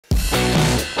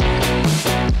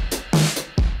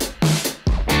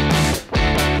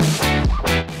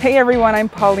Hey everyone, I'm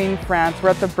Pauline France. We're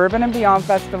at the Bourbon And Beyond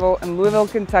Festival in Louisville,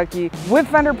 Kentucky. With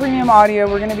Fender Premium Audio,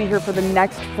 we're going to be here for the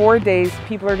next 4 days.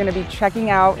 People are going to be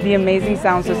checking out the amazing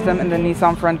sound system in the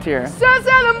Nissan Frontier. Just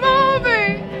in a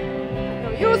movie,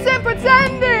 no use in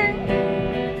pretending.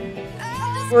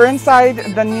 We're inside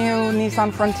the new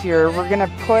Nissan Frontier. We're going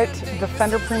to put the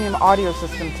Fender Premium audio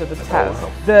system to the test.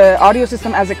 The audio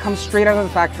system as it comes straight out of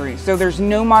the factory. So there's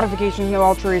no modifications, no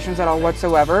alterations at all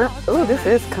whatsoever. Ooh, this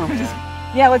is comfortable.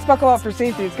 Yeah, let's buckle up for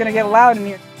safety. It's going to get loud in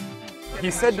here. He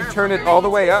said to turn it all the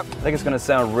way up. I think it's going to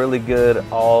sound really good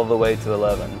all the way to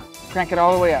 11. Crank it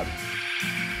all the way up.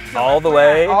 All the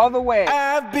way? All the way.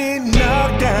 I've been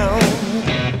knocked down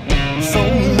so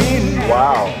many.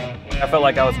 Wow. I felt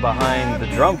like I was behind the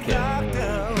drum kit.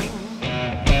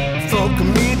 For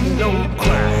committing no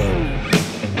crime.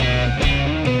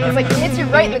 It's like it hits you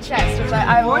right in the chest, which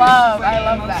I love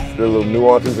that. The little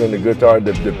nuances in the guitar,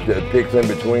 the picks in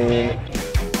between.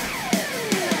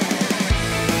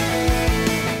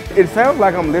 It sounds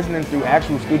like I'm listening through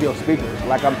actual studio speakers,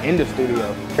 like I'm in the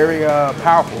studio. Very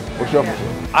powerful. What's your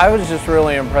opinion? I was just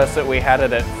really impressed that we had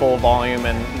it at full volume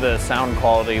and the sound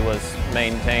quality was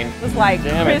maintained. It was like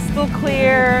crystal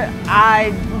clear.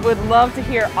 I would love to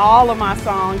hear all of my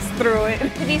songs through it.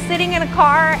 To be sitting in a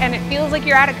car and it feels like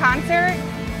you're at a concert,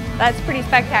 that's pretty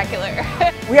spectacular.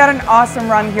 We had an awesome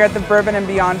run here at the Bourbon And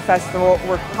Beyond Festival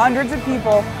where hundreds of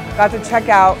people got to check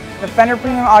out the Fender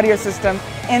Premium audio system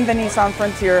in the Nissan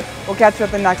Frontier. We'll catch you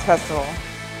at the next festival.